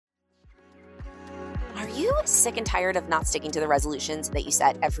you sick and tired of not sticking to the resolutions that you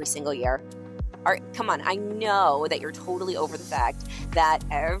set every single year? Come on, I know that you're totally over the fact that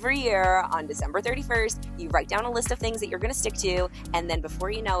every year on December 31st, you write down a list of things that you're going to stick to, and then before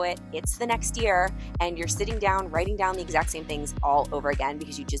you know it, it's the next year, and you're sitting down, writing down the exact same things all over again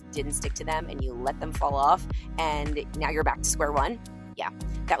because you just didn't stick to them and you let them fall off, and now you're back to square one. Yeah,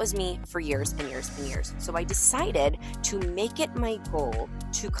 that was me for years and years and years. So I decided to make it my goal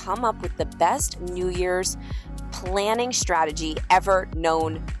to come up with the best New Year's planning strategy ever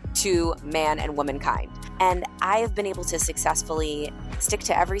known to man and womankind. And I have been able to successfully stick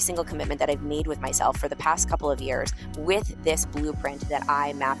to every single commitment that I've made with myself for the past couple of years with this blueprint that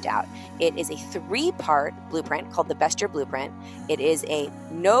I mapped out. It is a 3-part blueprint called the Best Year Blueprint. It is a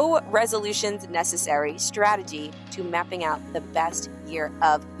no resolutions necessary strategy to mapping out the best year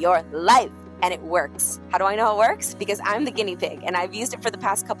of your life. And it works. How do I know it works? Because I'm the guinea pig and I've used it for the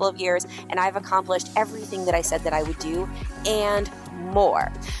past couple of years and I've accomplished everything that I said that I would do and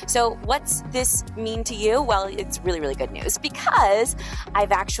more. So what's this mean to you? Well, it's really, really good news because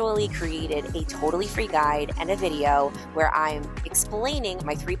I've actually created a totally free guide and a video where I'm explaining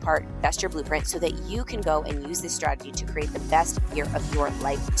my 3-part Best Year Blueprint so that you can go and use this strategy to create the best year of your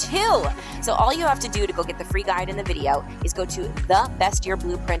life too. So all you have to do to go get the free guide and the video is go to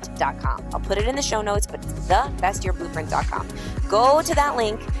thebestyearblueprint.com. I'll put it in the show notes, but it's thebestyearblueprint.com. Go to that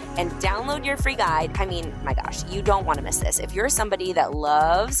link and download your free guide. I mean, my gosh, you don't want to miss this. If you're somebody that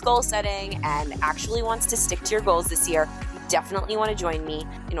loves goal setting and actually wants to stick to your goals this year, you definitely want to join me.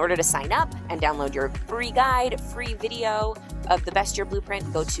 In order to sign up and download your free guide, free video of the Best Year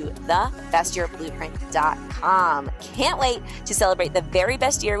Blueprint, go to thebestyearblueprint.com. Can't wait to celebrate the very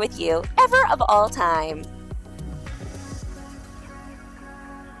best year with you ever of all time.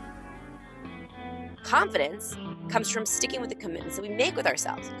 Confidence comes from sticking with the commitments that we make with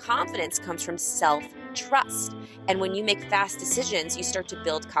ourselves. Confidence comes from self-trust. And when you make fast decisions, you start to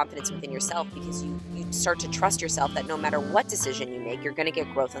build confidence within yourself because you start to trust yourself that no matter what decision you make, you're going to get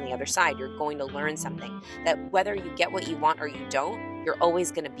growth on the other side. You're going to learn something. That whether you get what you want or you don't, you're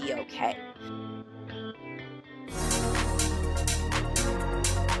always going to be okay.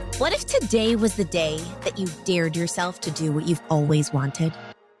 What if today was the day that you dared yourself to do what you've always wanted?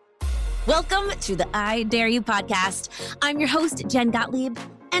 Welcome to the I Dare You podcast. I'm your host, Jen Gottlieb,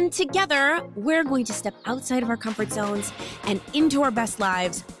 and together we're going to step outside of our comfort zones and into our best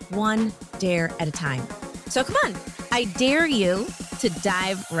lives, one dare at a time. So come on, I dare you to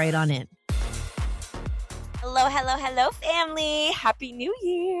dive right on in. Hello, hello, hello, family. Happy New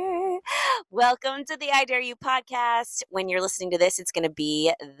Year. Welcome to the I Dare You podcast. When you're listening to this, it's going to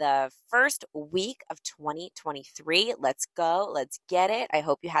be the first week of 2023. Let's go. Let's get it. I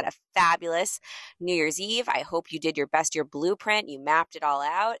hope you had a fabulous New Year's Eve. I hope you did your Best Year Blueprint. You mapped it all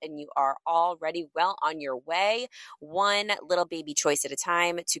out and you are already well on your way, one little baby choice at a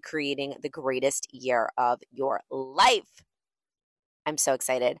time, to creating the greatest year of your life. I'm so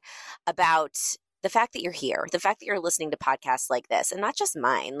excited about the fact that you're here, the fact that you're listening to podcasts like this, and not just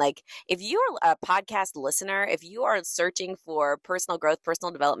mine. Like, if you're a podcast listener, if you are searching for personal growth,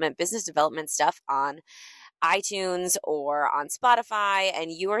 personal development, business development stuff on iTunes or on Spotify,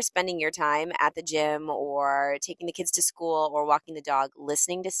 and you are spending your time at the gym or taking the kids to school or walking the dog,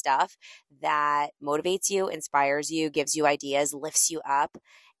 listening to stuff that motivates you, inspires you, gives you ideas, lifts you up,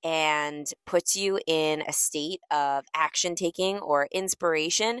 and puts you in a state of action taking or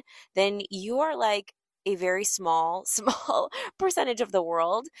inspiration, then you are like a very small percentage of the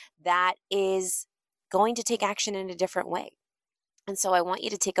world that is going to take action in a different way. And so I want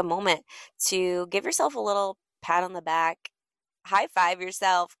you to take a moment to give yourself a little pat on the back, high five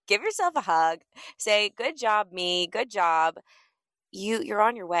yourself, give yourself a hug, say, good job, me, good job. You're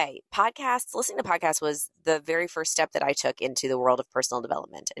on your way. Listening to podcasts was the very first step that I took into the world of personal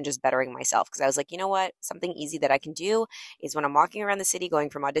development and just bettering myself. Because I was like, you know what? Something easy that I can do is when I'm walking around the city, going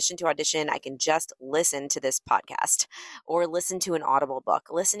from audition to audition, I can just listen to this podcast or listen to an Audible book.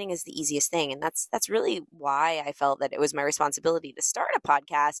 Listening is the easiest thing. And that's really why I felt that it was my responsibility to start a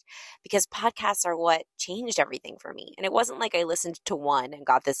podcast, because podcasts are what changed everything for me. And it wasn't like I listened to one and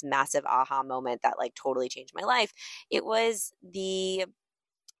got this massive aha moment that like totally changed my life. It was the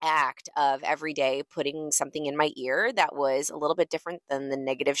act of every day putting something in my ear that was a little bit different than the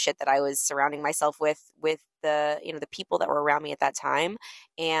negative shit that I was surrounding myself with the, the people that were around me at that time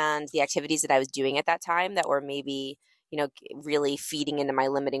and the activities that I was doing at that time that were maybe, really feeding into my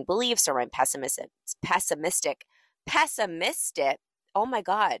limiting beliefs or my pessimistic, oh my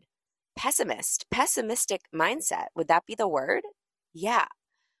God, pessimistic mindset. Would that be the word? Yeah.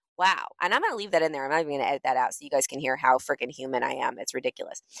 Wow. And I'm going to leave that in there. I'm not even going to edit that out so you guys can hear how freaking human I am. It's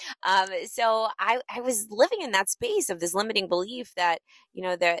ridiculous. So I was living in that space of this limiting belief that,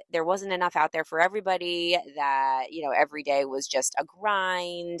 that there wasn't enough out there for everybody, that, every day was just a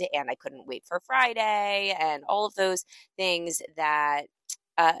grind and I couldn't wait for Friday and all of those things that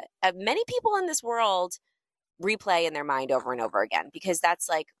many people in this world replay in their mind over and over again, because that's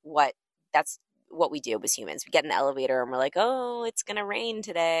what we do as humans. We get in the elevator and we're like, oh, it's going to rain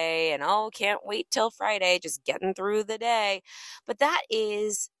today. And oh, can't wait till Friday, just getting through the day. But that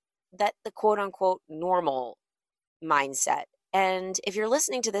is the quote unquote normal mindset. And if you're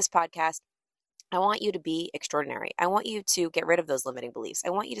listening to this podcast, I want you to be extraordinary. I want you to get rid of those limiting beliefs. I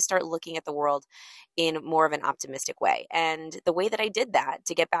want you to start looking at the world in more of an optimistic way. And the way that I did that,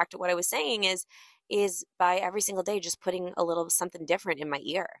 to get back to what I was saying, is by every single day just putting a little something different in my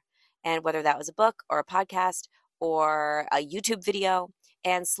ear. And whether that was a book or a podcast or a YouTube video,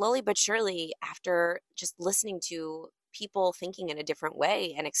 and slowly but surely, after just listening to people thinking in a different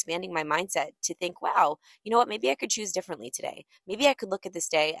way and expanding my mindset to think, wow, you know what, maybe I could choose differently today. Maybe I could look at this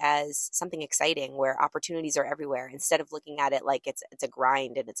day as something exciting where opportunities are everywhere, instead of looking at it like it's a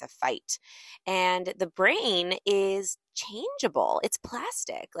grind and it's a fight. And the brain is changeable. It's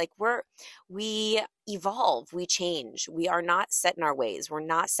plastic. Like we evolve, we change. We are not set in our ways. We're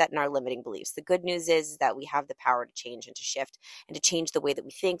not set in our limiting beliefs. The good news is that we have the power to change and to shift and to change the way that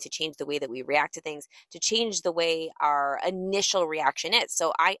we think, to change the way that we react to things, to change the way our initial reaction is.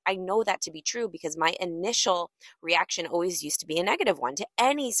 So I know that to be true because my initial reaction always used to be a negative one to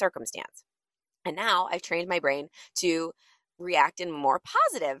any circumstance. And now I've trained my brain to react in more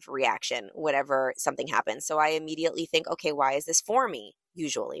positive reaction whenever something happens. So I immediately think, okay, why is this for me?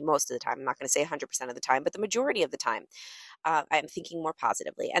 Usually, most of the time. I'm not going to say 100% of the time, but the majority of the time, I'm thinking more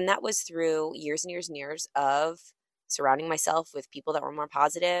positively. And that was through years and years and years of surrounding myself with people that were more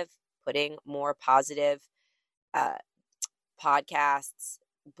positive, putting more positive podcasts,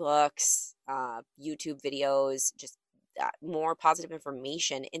 books, YouTube videos, just more positive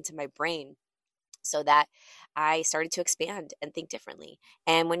information into my brain, so that I started to expand and think differently.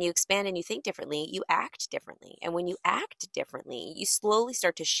 And when you expand and you think differently, you act differently. And when you act differently, you slowly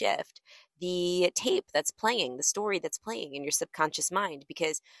start to shift the tape that's playing, the story that's playing in your subconscious mind.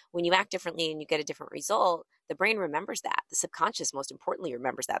 Because when you act differently and you get a different result, the brain remembers that. The subconscious, most importantly,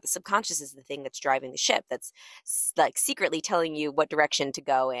 remembers that. The subconscious is the thing that's driving the ship, that's like secretly telling you what direction to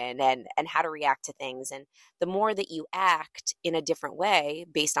go in and how to react to things. And the more that you act in a different way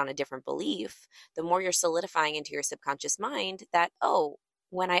based on a different belief, the more you're solidifying into your subconscious mind that, oh,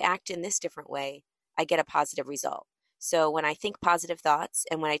 when I act in this different way, I get a positive result. So when I think positive thoughts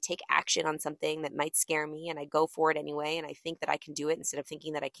and when I take action on something that might scare me and I go for it anyway, and I think that I can do it instead of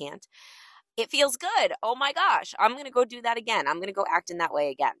thinking that I can't, it feels good. Oh my gosh, I'm going to go do that again. I'm going to go act in that way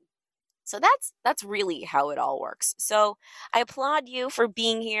again. So that's really how it all works. So I applaud you for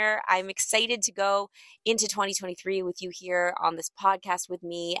being here. I'm excited to go into 2023 with you here on this podcast with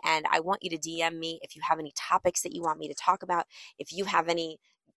me. And I want you to DM me if you have any topics that you want me to talk about. If you have any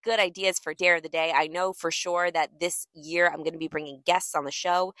good ideas for Dare of the Day. I know for sure that this year I'm going to be bringing guests on the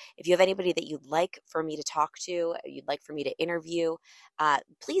show. If you have anybody that you'd like for me to talk to, you'd like for me to interview,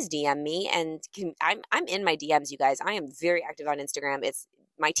 please DM me. And I'm in my DMs, you guys. I am very active on Instagram.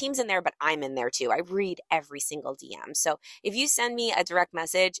 My team's in there, but I'm in there too. I read every single DM. So if you send me a direct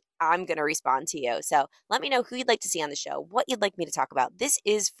message, I'm going to respond to you. So let me know who you'd like to see on the show, what you'd like me to talk about. This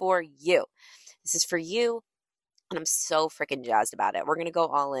is for you. This is for you. And I'm so freaking jazzed about it. We're going to go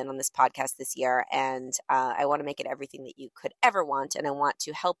all in on this podcast this year. And I want to make it everything that you could ever want. And I want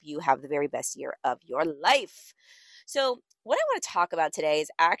to help you have the very best year of your life. So what I want to talk about today is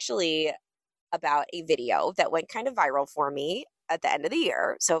actually about a video that went kind of viral for me at the end of the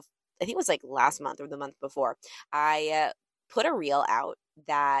year. So I think it was like last month or the month before. I put a reel out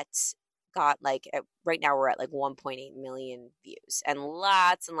that got right now we're at like 1.8 million views and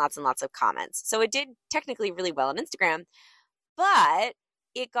lots and lots and lots of comments. So it did technically really well on Instagram, but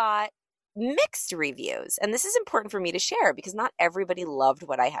it got mixed reviews. And this is important for me to share because not everybody loved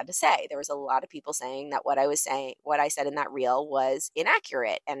what I had to say. There was a lot of people saying that what I said in that reel was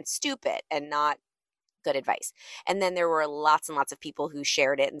inaccurate and stupid and not good advice. And then there were lots and lots of people who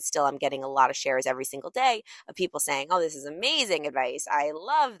shared it, and still I'm getting a lot of shares every single day of people saying, "Oh, this is amazing advice. I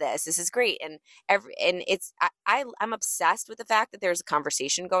love this. This is great." And I'm obsessed with the fact that there's a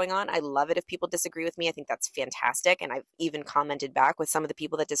conversation going on. I love it if people disagree with me. I think that's fantastic. And I've even commented back with some of the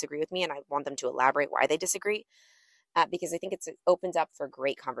people that disagree with me, and I want them to elaborate why they disagree. Because I think it opens up for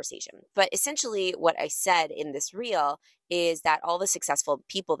great conversation. But essentially what I said in this reel is that all the successful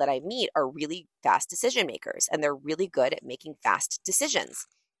people that I meet are really fast decision makers, and they're really good at making fast decisions.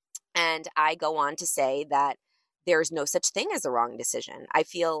 And I go on to say that there's no such thing as a wrong decision. I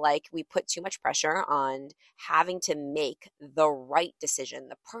feel like we put too much pressure on having to make the right decision,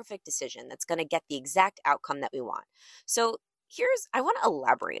 the perfect decision that's going to get the exact outcome that we want. So I want to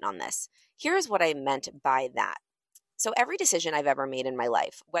elaborate on this. Here's what I meant by that. So every decision I've ever made in my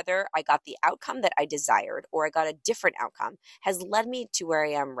life, whether I got the outcome that I desired or I got a different outcome, has led me to where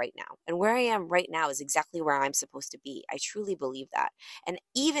I am right now. And where I am right now is exactly where I'm supposed to be. I truly believe that. And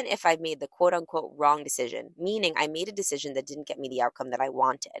even if I've made the quote unquote wrong decision, meaning I made a decision that didn't get me the outcome that I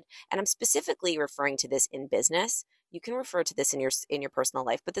wanted, and I'm specifically referring to this in business. You can refer to this in your personal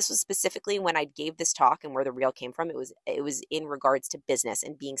life, but this was specifically when I gave this talk and where the reel came from. It was in regards to business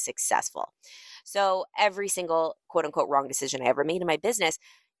and being successful. So every single quote unquote wrong decision I ever made in my business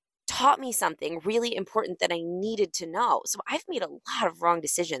taught me something really important that I needed to know. So I've made a lot of wrong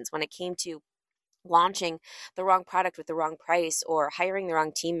decisions when it came to launching the wrong product with the wrong price, or hiring the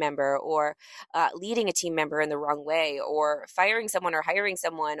wrong team member, or leading a team member in the wrong way, or firing someone or hiring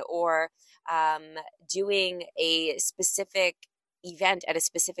someone, or doing a specific event at a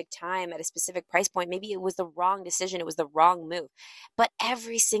specific time at a specific price point. Maybe it was the wrong decision. It was the wrong move. But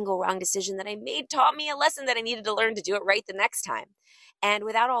every single wrong decision that I made taught me a lesson that I needed to learn to do it right the next time. And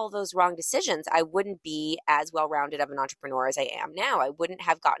without all those wrong decisions, I wouldn't be as well-rounded of an entrepreneur as I am now. I wouldn't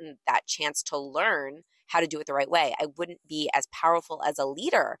have gotten that chance to learn how to do it the right way. I wouldn't be as powerful as a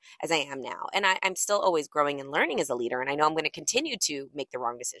leader as I am now. And I'm still always growing and learning as a leader. And I know I'm going to continue to make the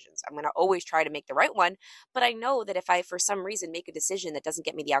wrong decisions. I'm going to always try to make the right one. But I know that if I, for some reason, make a decision that doesn't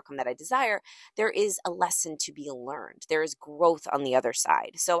get me the outcome that I desire, there is a lesson to be learned. There is growth on the other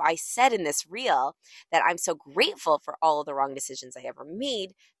side. So I said in this reel that I'm so grateful for all of the wrong decisions I ever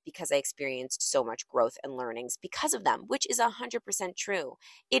made, because I experienced so much growth and learnings because of them, which is 100% true.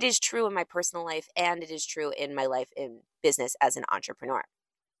 It is true in my personal life, and it is true in my life in business as an entrepreneur.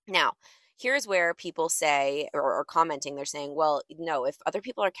 Now, here's where people say, or commenting, they're saying, well, no, if other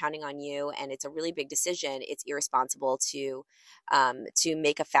people are counting on you and it's a really big decision, it's irresponsible to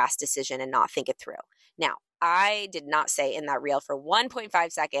make a fast decision and not think it through. Now, I did not say in that reel for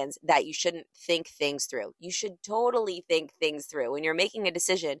 1.5 seconds that you shouldn't think things through. You should totally think things through. When you're making a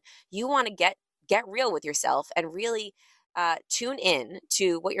decision, you want to get real with yourself and really tune in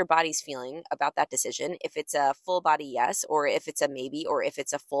to what your body's feeling about that decision. If it's a full body yes, or if it's a maybe, or if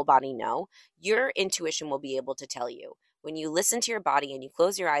it's a full body no, your intuition will be able to tell you. When you listen to your body and you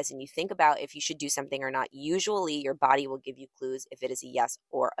close your eyes and you think about if you should do something or not, usually your body will give you clues if it is a yes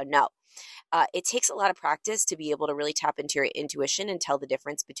or a no. It takes a lot of practice to be able to really tap into your intuition and tell the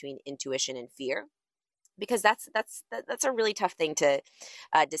difference between intuition and fear, because that's a really tough thing to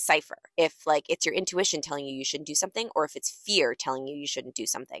decipher. If like it's your intuition telling you shouldn't do something, or if it's fear telling you shouldn't do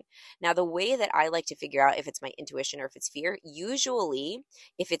something. Now, the way that I like to figure out if it's my intuition or if it's fear, usually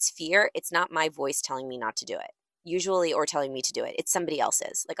if it's fear, it's not my voice telling me not to do it. Usually, or telling me to do it. It's somebody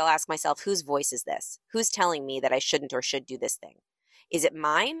else's. Like I'll ask myself, whose voice is this? Who's telling me that I shouldn't or should do this thing? Is it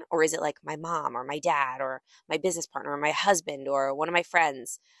mine, or is it like my mom or my dad or my business partner or my husband or one of my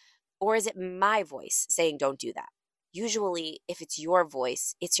friends? Or is it my voice saying don't do that? Usually, if it's your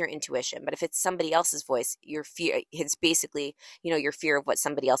voice, it's your intuition. But if it's somebody else's voice, your fear, it's basically, your fear of what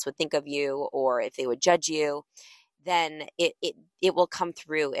somebody else would think of you, or if they would judge you, then it will come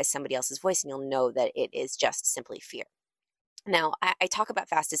through as somebody else's voice, and you'll know that it is just simply fear. Now, I talk about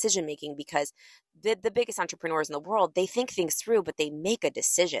fast decision making because the biggest entrepreneurs in the world, they think things through, but they make a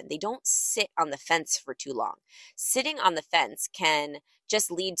decision. They don't sit on the fence for too long. Sitting on the fence can just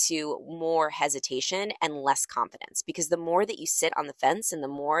lead to more hesitation and less confidence, because the more that you sit on the fence and the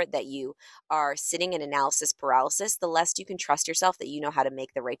more that you are sitting in analysis paralysis, the less you can trust yourself that you know how to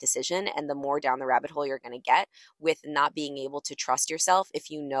make the right decision, and the more down the rabbit hole you're going to get with not being able to trust yourself if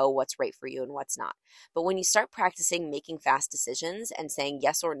you know what's right for you and what's not. But when you start practicing making fast decisions and saying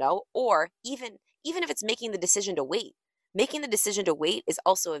yes or no, or even if it's making the decision to wait. Making the decision to wait is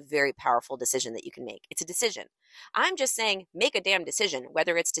also a very powerful decision that you can make. It's a decision. I'm just saying make a damn decision,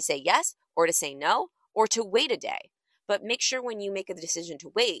 whether it's to say yes or to say no or to wait a day. But make sure when you make a decision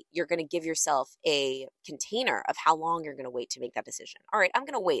to wait, you're going to give yourself a container of how long you're going to wait to make that decision. All right, I'm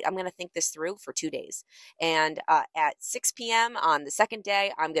going to wait. I'm going to think this through for 2 days. And at 6 p.m. on the second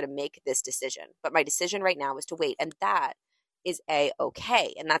day, I'm going to make this decision. But my decision right now is to wait. And that is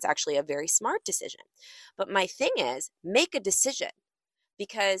A-okay. And that's actually a very smart decision. But my thing is, make a decision,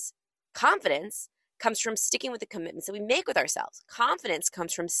 because confidence comes from sticking with the commitments that we make with ourselves. Confidence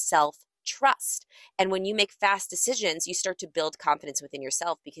comes from self-trust. And when you make fast decisions, you start to build confidence within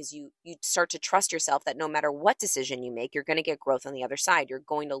yourself, because you start to trust yourself that no matter what decision you make, you're going to get growth on the other side. You're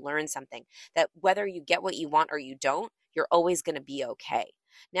going to learn something, that whether you get what you want or you don't, You're always going to be okay.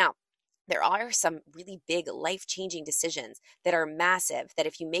 Now, there are some really big life-changing decisions that are massive, that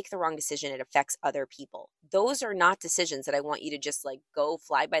if you make the wrong decision, it affects other people. Those are not decisions that I want you to just like go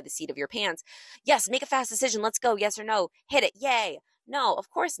fly by the seat of your pants. Yes, make a fast decision. Let's go. Yes or no. Hit it. Yay. No, of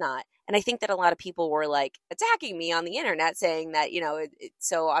course not. And I think that a lot of people were like attacking me on the internet saying that,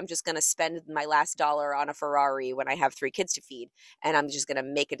 so I'm just going to spend my last dollar on a Ferrari when I have 3 kids to feed, and I'm just going to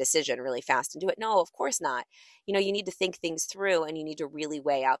make a decision really fast and do it. No, of course not. You need to think things through, and you need to really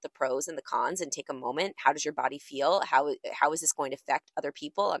weigh out the pros and the cons and take a moment. How does your body feel? How is this going to affect other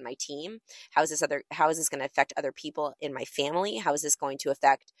people on my team? How is this going to affect other people in my family? How is this going to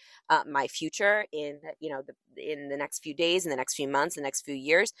affect my future in the next few days, in the next few months, the next few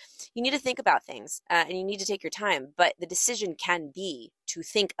years? You need to think about things, and you need to take your time, but the decision can be to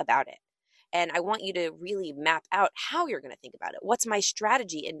think about it. And I want you to really map out how you're going to think about it. What's my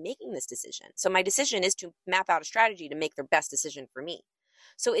strategy in making this decision? So my decision is to map out a strategy to make the best decision for me.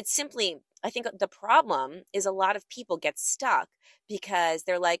 So it's simply, I think the problem is a lot of people get stuck because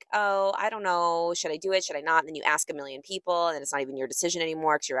they're like, oh, I don't know, should I do it? Should I not? And then you ask a million people, and then it's not even your decision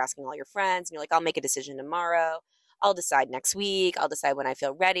anymore because you're asking all your friends, and you're like, I'll make a decision tomorrow. I'll decide next week. I'll decide when I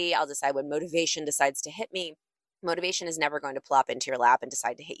feel ready. I'll decide when motivation decides to hit me. Motivation is never going to plop into your lap and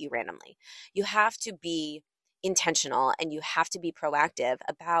decide to hit you randomly. You have to be intentional, and you have to be proactive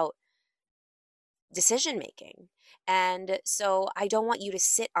about decision making. And so I don't want you to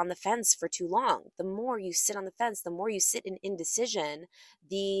sit on the fence for too long. The more you sit on the fence, the more you sit in indecision,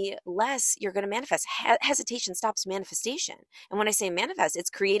 the less you're going to manifest. Hesitation stops manifestation. And when I say manifest, it's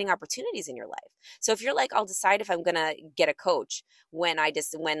creating opportunities in your life. So if you're like, I'll decide if I'm going to get a coach when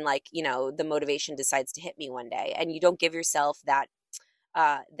the motivation decides to hit me one day, and you don't give yourself that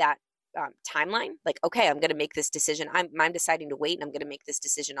timeline, like, okay, I'm going to make this decision. I'm deciding to wait, and I'm going to make this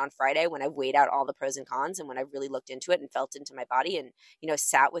decision on Friday when I've weighed out all the pros and cons, and when I've really looked into it and felt into my body and,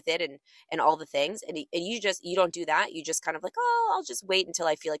 sat with it and all the things. And you don't do that. You just kind of like, oh, I'll just wait until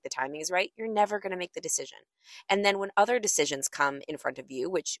I feel like the timing is right. You're never going to make the decision. And then when other decisions come in front of you,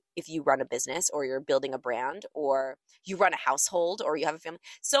 which if you run a business or you're building a brand or you run a household or you have a family,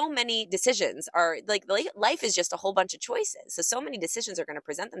 so many decisions are like life is just a whole bunch of choices. So many decisions are going to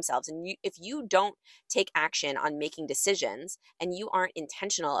present themselves. And if you don't take action on making decisions, and you aren't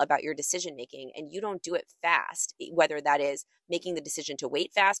intentional about your decision making, and you don't do it fast, whether that is making the decision to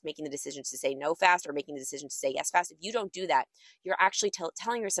wait fast, making the decision to say no fast, or making the decision to say yes fast, if you don't do that, you're actually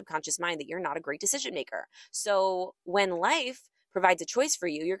telling your subconscious mind that you're not a great decision maker. So when life provides a choice for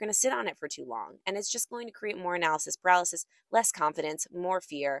you, you're going to sit on it for too long. And it's just going to create more analysis paralysis, less confidence, more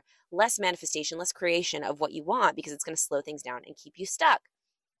fear, less manifestation, less creation of what you want, because it's going to slow things down and keep you stuck.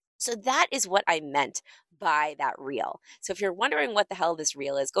 So that is what I meant by that reel. So if you're wondering what the hell this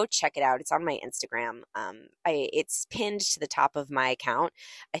reel is, go check it out. It's on my Instagram. It's pinned to the top of my account.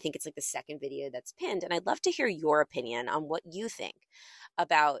 I think it's like the second video that's pinned. And I'd love to hear your opinion on what you think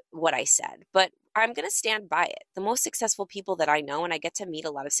about what I said. But I'm going to stand by it. The most successful people that I know, and I get to meet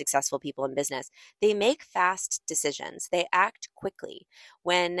a lot of successful people in business, they make fast decisions. They act quickly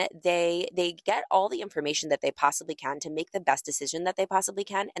when they get all the information that they possibly can to make the best decision that they possibly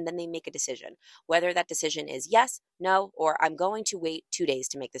can, and then they make a decision. Whether that decision is yes, no, or I'm going to wait 2 days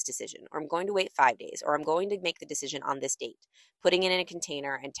to make this decision, or I'm going to wait 5 days, or I'm going to make the decision on this date, putting it in a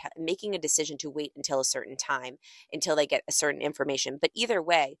container and making a decision to wait until a certain time, until they get a certain information. But either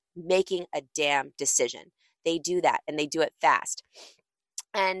way, making a damn decision. They do that, and they do it fast.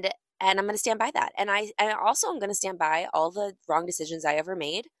 And I'm going to stand by that. And I also am going to stand by all the wrong decisions I ever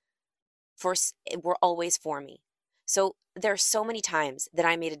made were always for me. So there are so many times that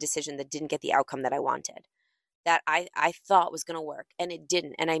I made a decision that didn't get the outcome that I wanted, that I thought was going to work, and it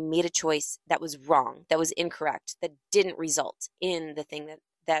didn't. And I made a choice that was wrong, that was incorrect, that didn't result in the thing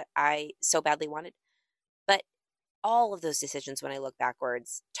that I so badly wanted. But all of those decisions, when I look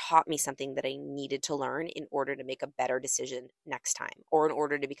backwards, taught me something that I needed to learn in order to make a better decision next time, or in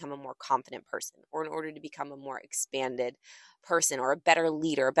order to become a more confident person, or in order to become a more expanded person, or a better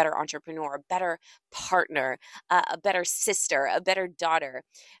leader, a better entrepreneur, a better partner, a better sister, a better daughter,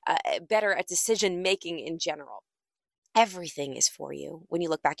 better at decision making in general. Everything is for you. When you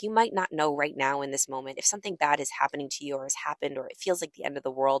look back, you might not know right now in this moment if something bad is happening to you, or has happened, or it feels like the end of the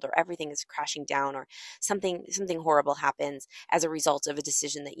world, or everything is crashing down, or something horrible happens as a result of a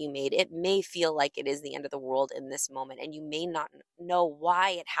decision that you made. It may feel like it is the end of the world in this moment, and you may not know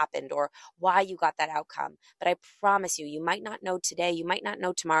why it happened or why you got that outcome. But I promise you, you might not know today, you might not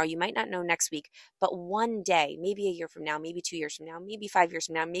know tomorrow, you might not know next week, but one day, maybe a year from now, maybe 2 years from now, maybe 5 years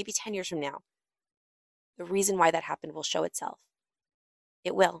from now, maybe 10 years from now, the reason why that happened will show itself.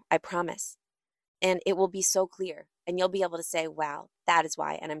 It will, I promise. And it will be so clear. And you'll be able to say, wow, that is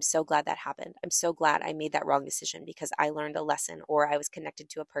why. And I'm so glad that happened. I'm so glad I made that wrong decision because I learned a lesson, or I was connected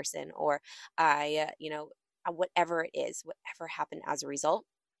to a person, or whatever it is, whatever happened as a result,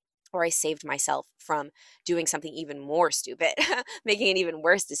 or I saved myself from doing something even more stupid, making an even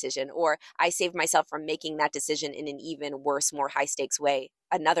worse decision, or I saved myself from making that decision in an even worse, more high stakes way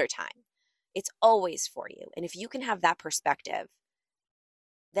another time. It's always for you. And if you can have that perspective,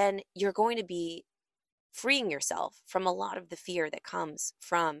 then you're going to be freeing yourself from a lot of the fear that comes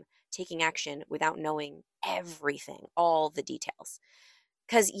from taking action without knowing everything, all the details.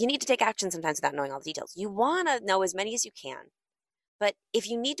 Because you need to take action sometimes without knowing all the details. You want to know as many as you can. But if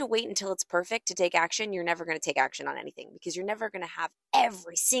you need to wait until it's perfect to take action, you're never going to take action on anything because you're never going to have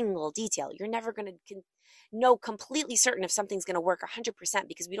every single detail. You're never going to know completely certain if something's going to work 100%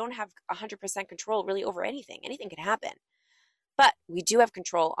 because we don't have 100% control really over anything. Anything can happen. But we do have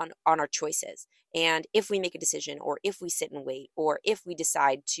control on our choices. And if we make a decision, or if we sit and wait, or if we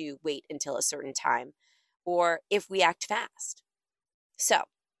decide to wait until a certain time, or if we act fast. So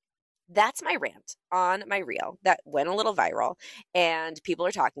that's my rant on my reel that went a little viral and people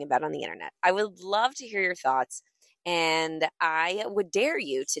are talking about on the internet. I would love to hear your thoughts, and I would dare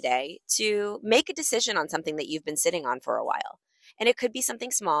you today to make a decision on something that you've been sitting on for a while. And it could be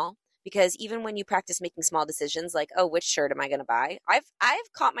something small, because even when you practice making small decisions like, oh, which shirt am I going to buy?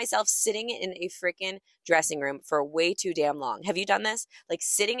 I've caught myself sitting in a freaking dressing room for way too damn long. Have you done this? Like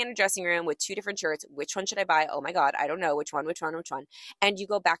sitting in a dressing room with two different shirts. Which one should I buy? Oh my God, I don't know. Which one? And you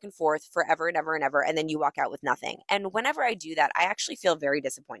go back and forth forever and ever and ever. And then you walk out with nothing. And whenever I do that, I actually feel very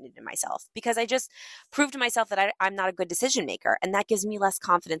disappointed in myself because I just proved to myself that I'm not a good decision maker. And that gives me less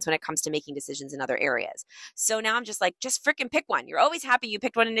confidence when it comes to making decisions in other areas. So now I'm just like, just freaking pick one. You're always happy you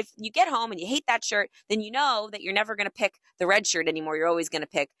picked one. And if you get home and you hate that shirt, then you know that you're never going to pick the red shirt anymore. You're always going to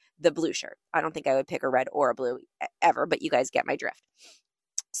pick the blue shirt. I don't think I would pick a red or a blue ever, but you guys get my drift.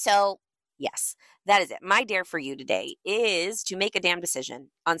 So yes, that is it. My dare for you today is to make a damn decision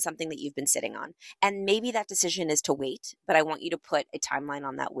on something that you've been sitting on. And maybe that decision is to wait, but I want you to put a timeline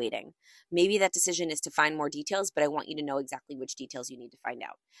on that waiting. Maybe that decision is to find more details, but I want you to know exactly which details you need to find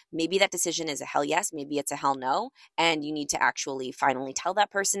out. Maybe that decision is a hell yes, maybe it's a hell no, and you need to actually finally tell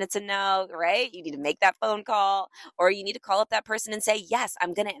that person it's a no, right? You need to make that phone call, or you need to call up that person and say, yes,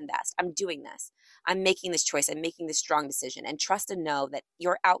 I'm going to invest. I'm doing this. I'm making this choice. I'm making this strong decision, and trust and know that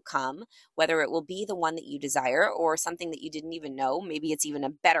your outcome, whether it will be the one that you desire or something that you didn't even know, maybe it's even a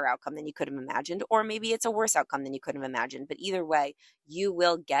better outcome than you could have imagined, or maybe it's a worse outcome than you could have imagined. But either way, you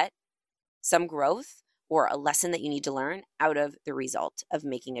will get some growth or a lesson that you need to learn out of the result of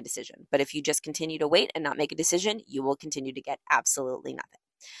making a decision. But if you just continue to wait and not make a decision, you will continue to get absolutely nothing.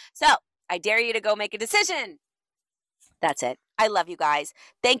 So I dare you to go make a decision. That's it. I love you guys.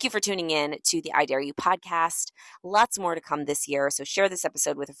 Thank you for tuning in to the I Dare You podcast. Lots more to come this year. So share this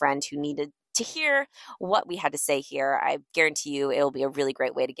episode with a friend who needed to hear what we had to say here. I guarantee you it will be a really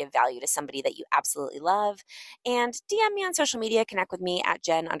great way to give value to somebody that you absolutely love. And DM me on social media, connect with me at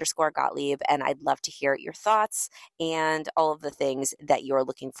Jen_Gottlieb. And I'd love to hear your thoughts and all of the things that you're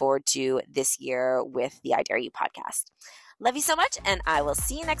looking forward to this year with the I Dare You podcast. Love you so much, and I will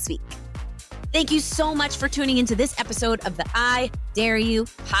see you next week. Thank you so much for tuning into this episode of the I Dare You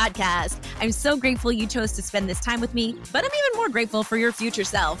podcast. I'm so grateful you chose to spend this time with me, but I'm even more grateful for your future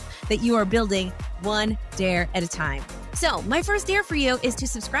self, that you are building one dare at a time. So my first dare for you is to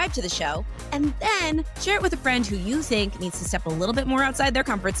subscribe to the show and then share it with a friend who you think needs to step a little bit more outside their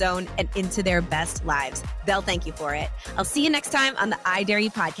comfort zone and into their best lives. They'll thank you for it. I'll see you next time on the I Dare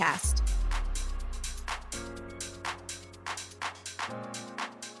You podcast.